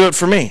can't do it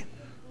for me.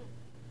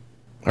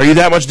 Are you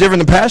that much different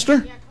than Pastor?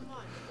 Yeah, come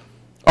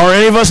on. Are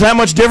any of us that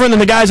much different than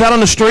the guys out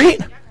on the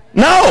street?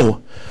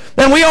 No.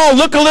 And we all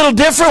look a little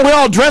different, we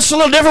all dress a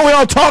little different, we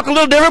all talk a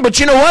little different, but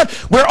you know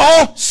what? We're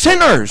all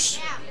sinners.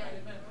 Yeah.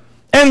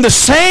 And the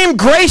same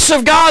grace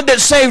of God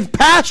that saved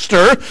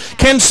Pastor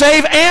can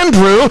save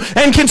Andrew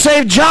and can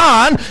save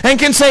John and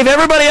can save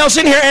everybody else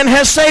in here and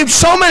has saved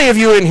so many of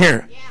you in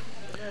here.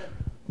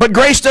 But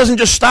grace doesn't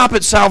just stop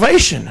at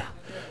salvation.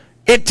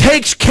 It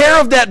takes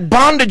care of that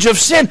bondage of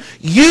sin.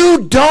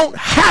 You don't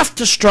have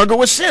to struggle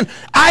with sin.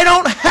 I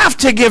don't have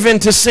to give in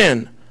to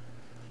sin.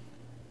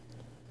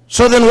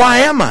 So then why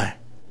am I?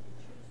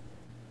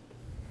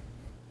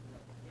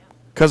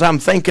 Because I'm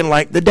thinking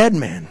like the dead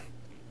man.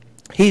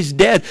 He's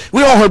dead.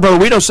 We all heard Brother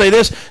Guido say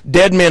this,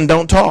 dead men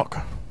don't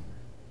talk.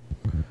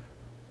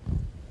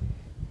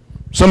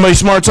 Somebody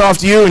smarts off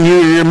to you and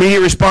your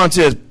immediate response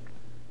is,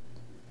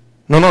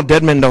 no,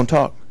 dead men don't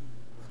talk.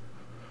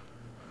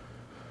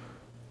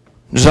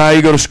 Josiah,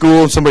 you go to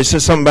school and somebody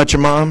says something about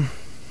your mom.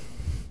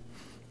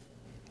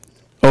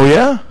 Oh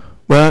yeah?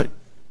 Well,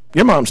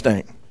 your mom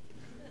stank.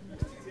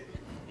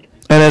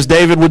 And as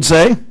David would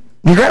say,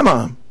 your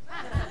grandma.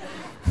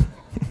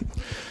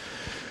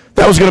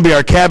 That was going to be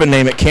our cabin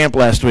name at camp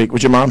last week,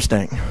 was your mom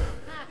stank.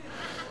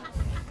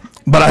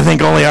 But I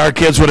think only our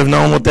kids would have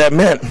known what that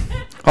meant.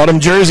 All them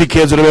Jersey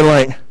kids would have been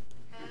like,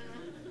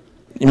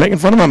 you making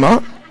fun of my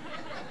mom?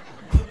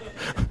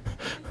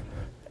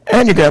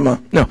 And your grandma.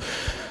 No.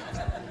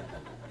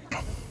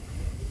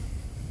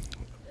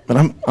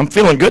 But I'm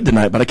feeling good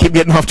tonight, but I keep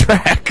getting off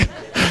track.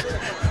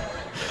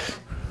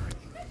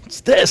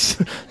 It's this.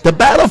 The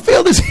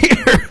battlefield is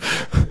here.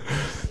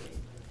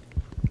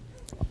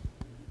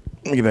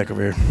 Let me get back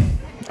over here.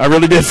 I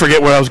really did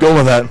forget where I was going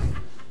with that.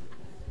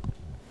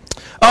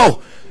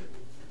 Oh,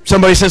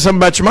 somebody said something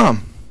about your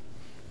mom.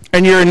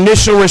 And your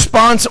initial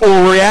response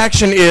or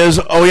reaction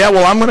is, oh yeah,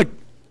 well I'm going to...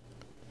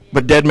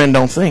 But dead men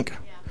don't think.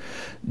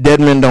 Dead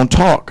men don't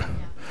talk.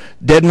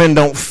 Dead men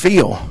don't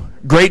feel.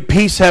 Great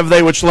peace have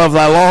they which love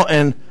thy law,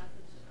 and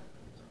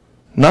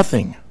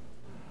nothing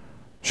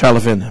shall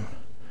offend them.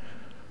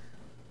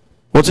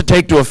 What's it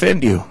take to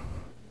offend you?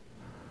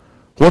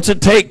 What's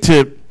it take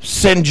to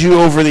send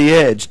you over the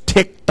edge,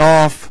 ticked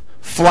off,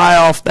 fly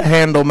off the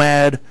handle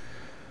mad?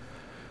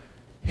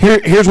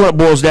 Here's what it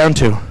boils down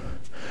to.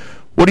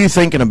 What are you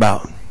thinking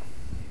about?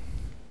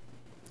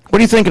 What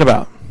are you thinking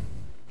about?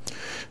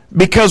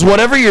 Because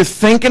whatever you're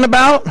thinking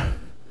about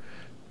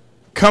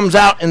comes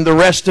out in the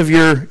rest of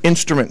your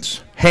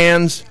instruments.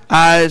 Hands,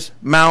 eyes,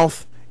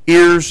 mouth,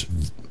 ears,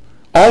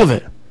 all of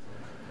it.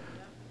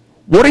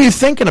 What are you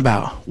thinking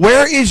about?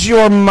 Where is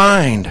your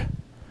mind?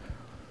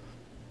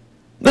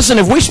 Listen,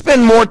 if we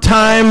spend more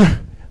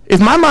time, if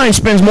my mind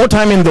spends more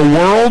time in the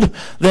world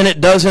than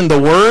it does in the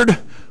Word,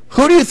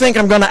 who do you think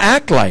I'm going to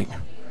act like?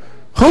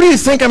 Who do you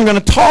think I'm going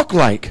to talk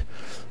like?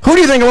 Who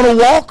do you think I'm going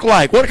to walk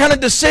like? What kind of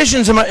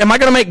decisions am I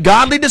going to make?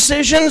 Godly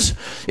decisions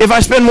if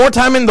I spend more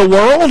time in the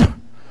world?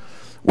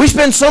 We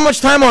spend so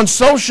much time on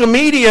social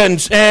media and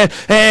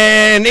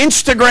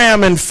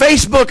Instagram and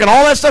Facebook and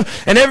all that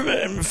stuff. And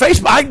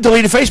Facebook, I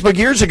deleted Facebook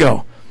years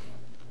ago.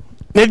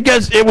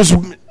 It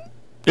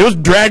was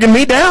dragging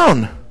me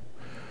down.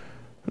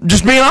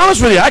 Just being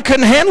honest with you, I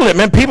couldn't handle it,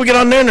 man. People get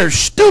on there and they're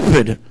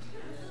stupid.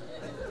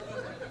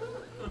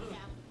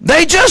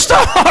 They just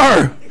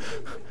are.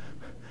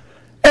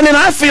 And then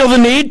I feel the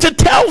need to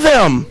tell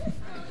them.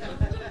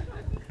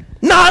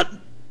 Not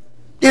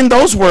in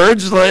those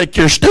words like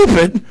you're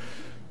stupid,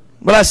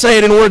 but I say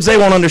it in words they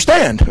won't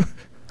understand.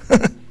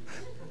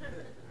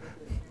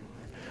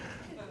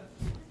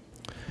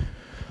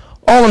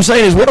 All I'm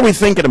saying is, what are we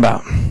thinking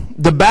about?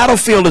 The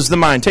battlefield is the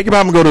mind. Take your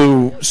Bible and go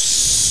to,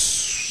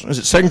 is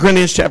it 2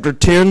 Corinthians chapter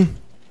 10?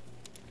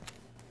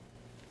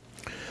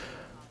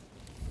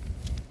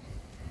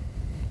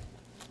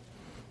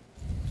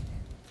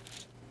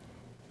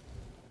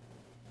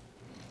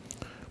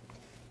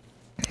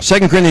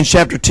 Second Corinthians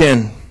chapter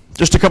 10.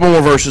 Just a couple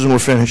more verses and we're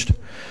finished.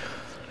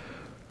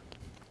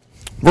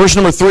 Verse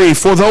number 3,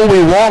 for though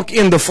we walk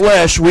in the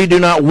flesh, we do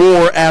not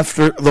war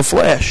after the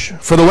flesh.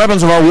 For the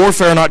weapons of our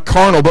warfare are not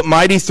carnal, but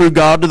mighty through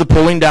God to the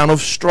pulling down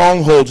of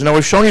strongholds. Now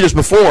we've shown you this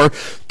before,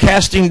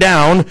 casting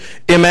down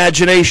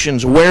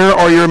imaginations. Where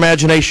are your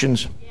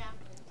imaginations? Yeah.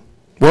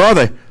 Where are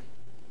they?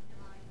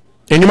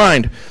 In your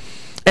mind.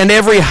 And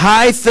every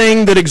high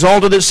thing that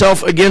exalted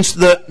itself against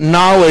the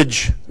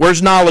knowledge.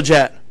 Where's knowledge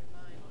at?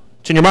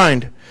 It's in your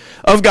mind.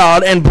 Of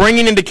God, and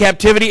bringing into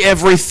captivity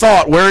every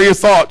thought. Where are your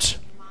thoughts?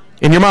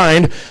 In your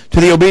mind, to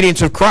the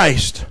obedience of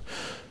Christ.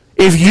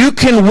 If you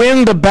can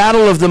win the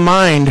battle of the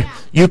mind,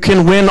 you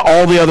can win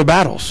all the other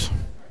battles.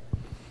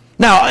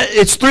 Now,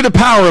 it's through the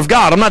power of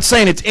God. I'm not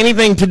saying it's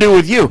anything to do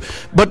with you,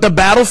 but the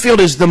battlefield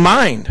is the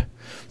mind.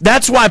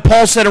 That's why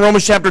Paul said in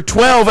Romans chapter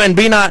 12, and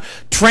be not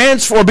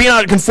conformed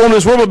to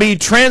this world, but be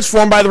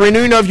transformed by the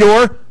renewing of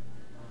your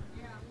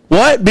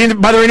what?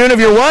 By the renewing of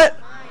your what?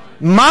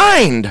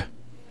 Mind.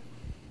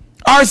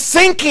 Our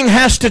thinking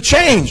has to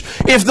change.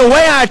 If the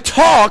way I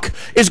talk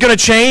is going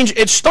to change,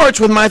 it starts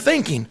with my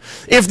thinking.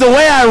 If the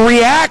way I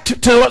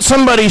react to what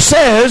somebody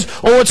says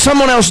or what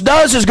someone else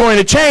does is going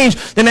to change,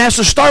 then it has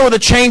to start with a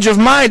change of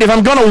mind. If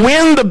I'm going to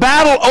win the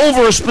battle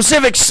over a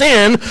specific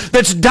sin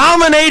that's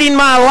dominating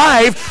my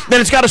life,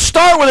 then it's got to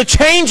start with a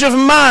change of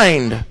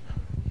mind.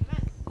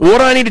 What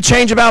do I need to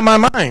change about my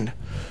mind?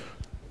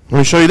 Let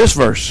me show you this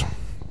verse.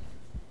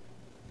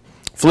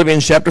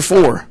 Philippians chapter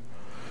 4.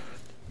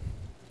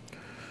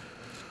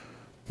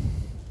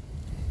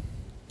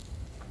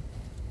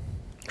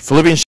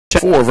 Philippians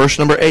chapter 4, verse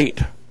number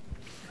 8.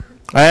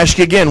 I ask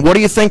you again, what are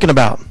you thinking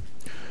about?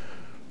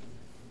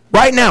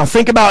 Right now,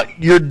 think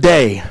about your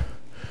day.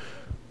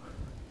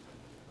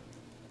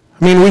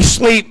 I mean, we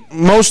sleep,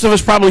 most of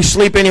us probably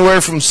sleep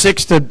anywhere from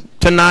 6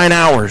 to 9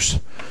 hours.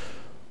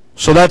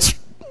 So that's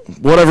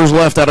whatever's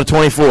left out of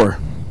 24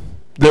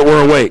 that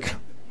were awake.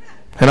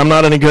 And I'm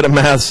not any good at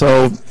math,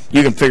 so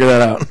you can figure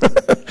that out.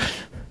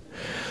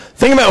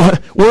 Think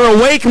about, we're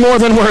awake more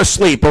than we're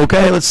asleep,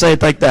 okay? Let's say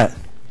it like that.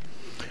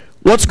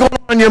 What's going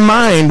on in your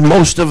mind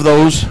most of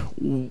those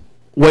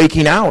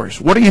waking hours?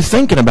 What are you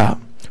thinking about?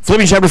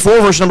 Philippians chapter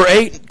 4, verse number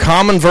 8,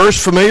 common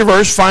verse, familiar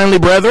verse. Finally,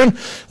 brethren,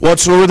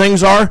 whatsoever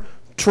things are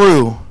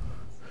true.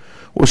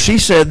 Well, she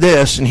said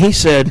this, and he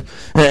said,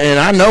 and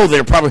I know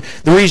they're probably,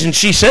 the reason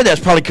she said that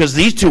is probably because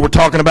these two were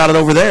talking about it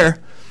over there.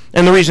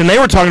 And the reason they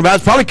were talking about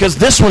it is probably because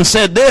this one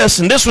said this,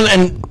 and this one,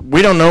 and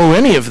we don't know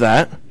any of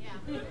that.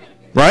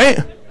 Right?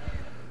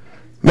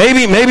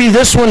 Maybe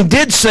this one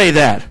did say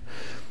that.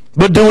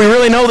 But do we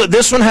really know that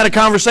this one had a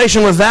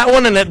conversation with that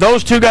one, and that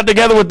those two got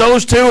together with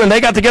those two, and they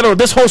got together with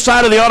this whole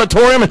side of the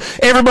auditorium, and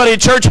everybody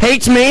at church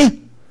hates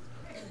me?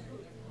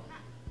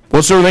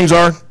 Whatsoever things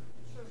are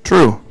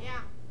true.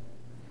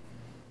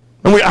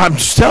 And I'm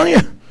just telling you,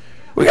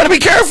 we got to be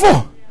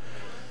careful.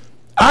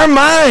 Our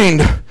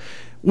mind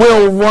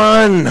will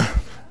run.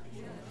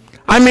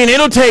 I mean,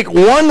 it'll take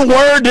one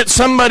word that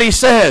somebody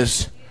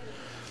says.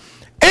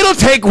 It'll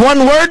take one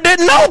word that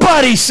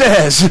nobody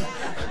says.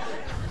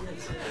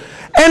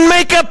 And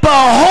make up a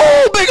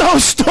whole big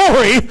old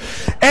story.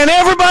 And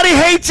everybody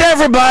hates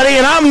everybody,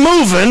 and I'm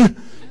moving.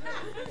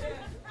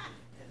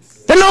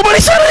 And nobody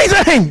said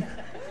anything.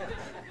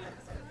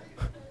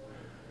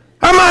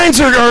 Our minds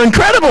are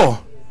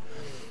incredible.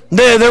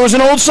 There was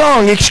an old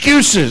song,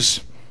 Excuses.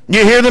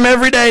 You hear them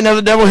every day. Now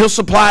the devil, he'll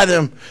supply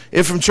them.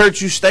 If from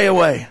church you stay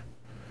away.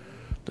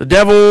 The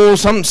devil,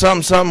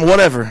 something,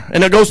 whatever.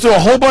 And it goes through a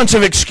whole bunch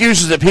of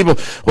excuses that people,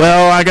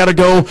 well, I got to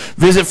go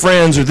visit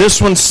friends, or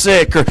this one's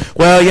sick, or,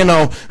 well, you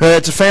know,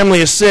 it's a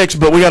family of 6,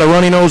 but we got a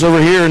runny nose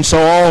over here, and so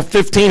all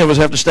 15 of us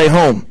have to stay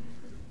home.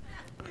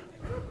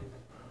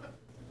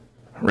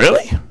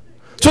 Really?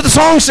 That's what the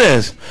song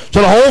says.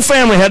 So the whole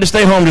family had to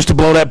stay home just to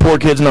blow that poor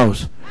kid's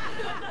nose.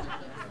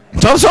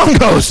 That's how the song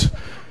goes.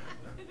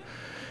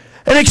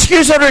 An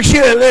excuse after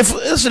excuse.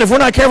 Listen, if we're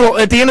not careful,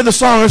 at the end of the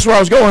song, this is where I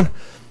was going,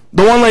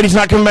 the one lady's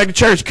not coming back to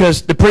church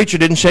because the preacher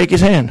didn't shake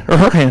his hand, or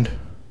her hand.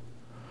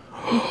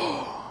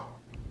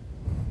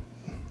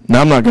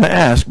 Now, I'm not going to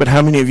ask, but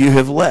how many of you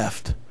have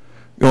left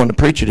going, the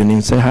preacher didn't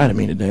even say hi to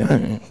me today.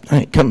 I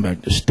ain't coming back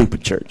to this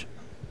stupid church.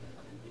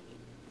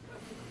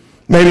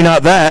 Maybe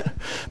not that,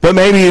 but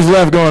maybe you've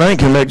left going, I ain't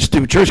coming back to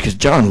stupid church because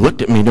John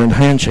looked at me during the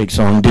handshake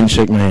song and didn't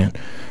shake my hand.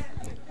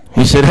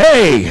 He said,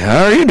 hey,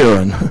 how are you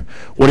doing?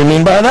 What do you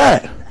mean by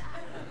that?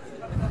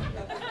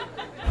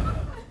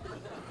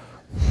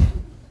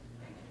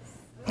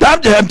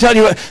 I'm telling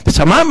you what, that's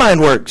how my mind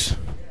works.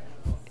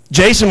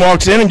 Jason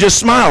walks in and just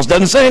smiles,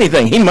 doesn't say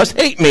anything. He must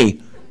hate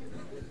me.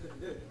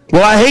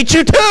 Well, I hate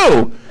you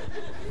too.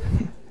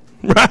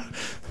 Right?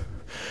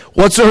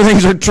 Whatsoever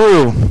things are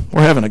true.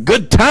 We're having a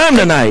good time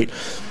tonight.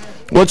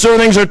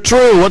 Whatsoever things are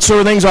true.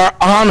 Whatsoever things are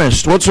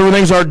honest. Whatsoever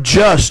things are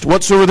just.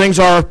 Whatsoever things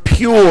are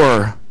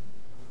pure.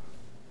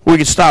 We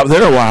could stop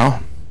there a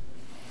while.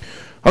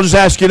 I'll just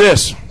ask you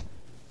this.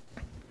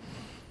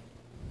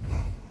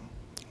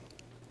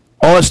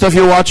 All that stuff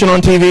you're watching on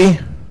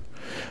TV,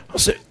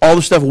 all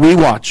the stuff we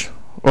watch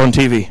on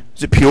TV,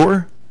 is it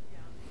pure?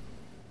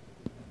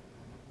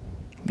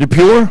 Is it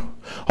pure?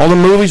 All the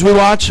movies we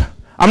watch?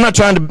 I'm not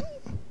trying to,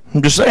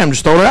 I'm just saying, I'm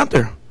just throwing it out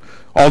there.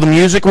 All the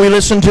music we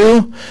listen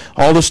to,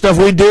 all the stuff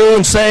we do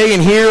and say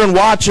and hear and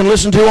watch and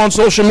listen to on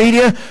social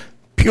media,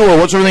 pure.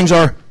 Whatsoever things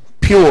are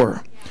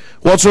pure.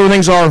 Whatsoever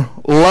things are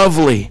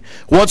lovely.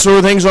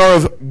 Whatsoever things are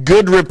of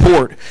good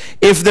report.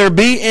 If there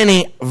be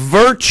any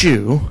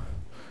virtue,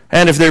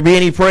 and if there be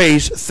any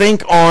praise,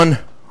 think on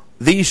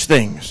these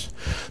things.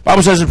 The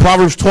Bible says in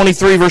Proverbs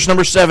 23, verse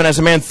number 7, as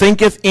a man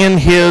thinketh in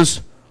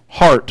his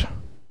heart,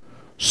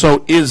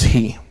 so is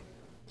he.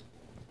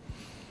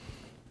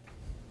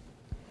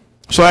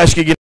 So I ask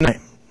you again tonight,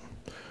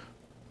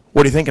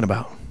 what are you thinking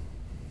about?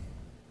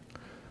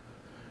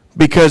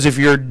 Because if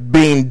you're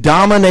being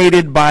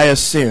dominated by a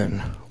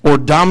sin, or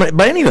dominated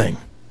by anything,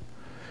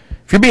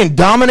 if you're being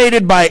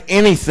dominated by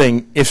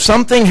anything, if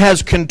something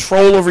has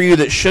control over you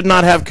that should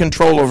not have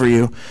control over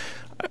you,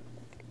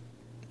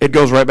 it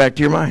goes right back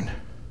to your mind.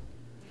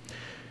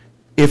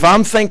 If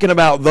I'm thinking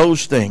about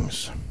those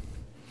things,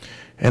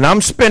 and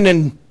I'm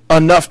spending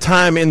enough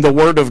time in the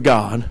Word of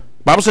God,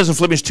 the Bible says in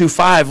Philippians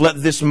 2:5,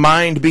 let this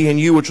mind be in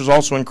you, which was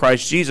also in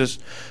Christ Jesus.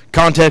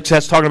 Context,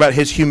 that's talking about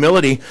his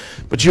humility.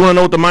 But you want to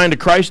know what the mind of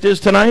Christ is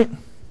tonight?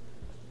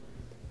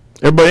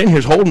 Everybody in here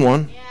is holding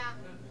one. Yeah.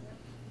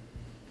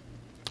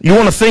 You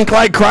want to think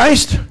like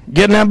Christ?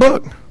 Get in that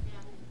book. Yeah.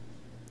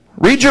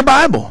 Read your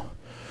Bible.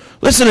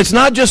 Listen, it's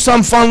not just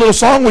some fun little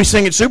song we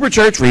sing at Super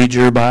Church. Read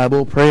your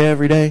Bible, pray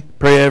every day,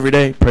 pray every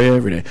day, pray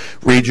every day.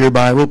 Read your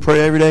Bible,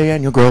 pray every day,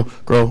 and you'll grow,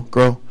 grow,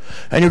 grow.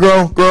 And you'll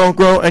grow, grow,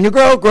 grow, and you'll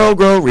grow, grow,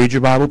 grow. Read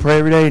your Bible, pray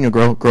every day, and you'll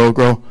grow, grow,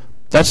 grow.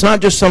 That's not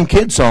just some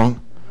kid song.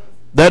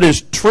 That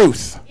is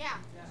truth. Yeah.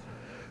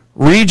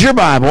 Read your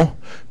Bible,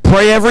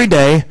 pray every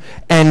day,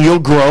 and you'll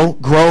grow,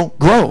 grow,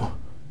 grow.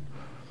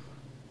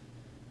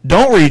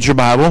 Don't read your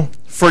Bible,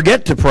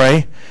 forget to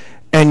pray,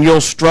 and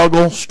you'll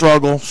struggle.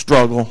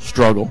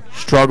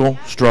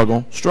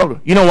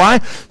 You know why?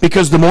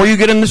 Because the more you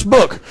get in this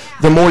book,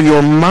 the more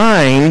your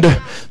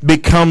mind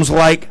becomes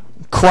like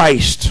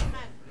Christ.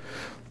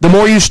 The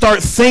more you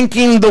start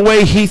thinking the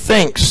way he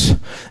thinks.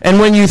 And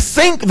when you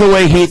think the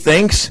way he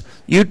thinks,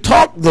 you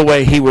talk the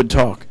way he would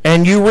talk.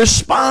 And you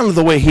respond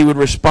the way he would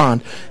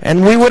respond.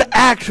 And we would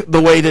act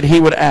the way that he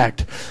would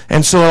act.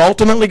 And so it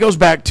ultimately goes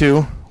back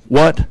to,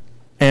 what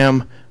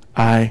am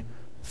I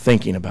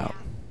thinking about?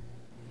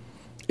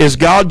 Is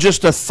God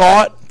just a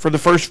thought for the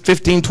first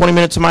 15, 20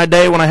 minutes of my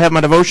day when I have my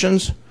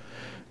devotions?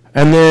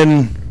 And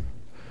then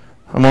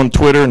I'm on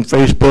Twitter and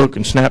Facebook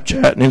and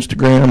Snapchat and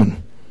Instagram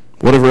and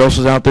whatever else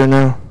is out there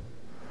now.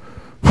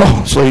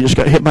 Oh, so you just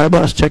got hit by a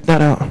bus. Check that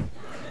out.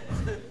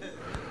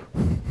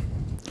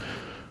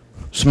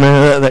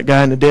 That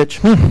guy in the ditch.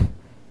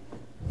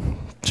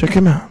 Check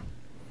him out.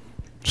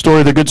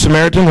 Story of the Good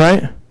Samaritan,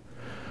 right? You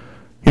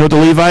know what the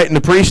Levite and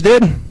the priest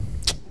did?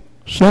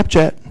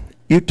 Snapchat,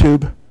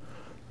 YouTube.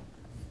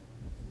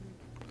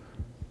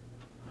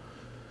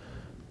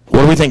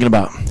 What are we thinking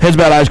about? Heads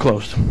bowed, eyes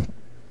closed.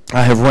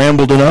 I have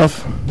rambled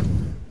enough,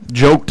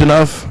 joked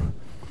enough.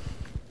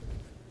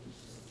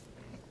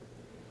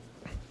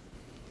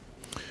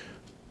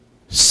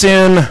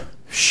 Sin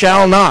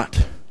shall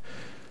not.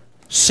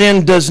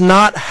 Sin does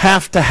not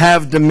have to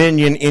have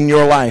dominion in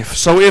your life.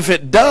 So if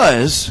it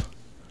does,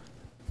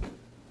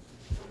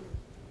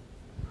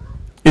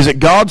 is it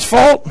God's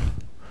fault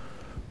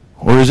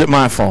or is it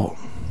my fault?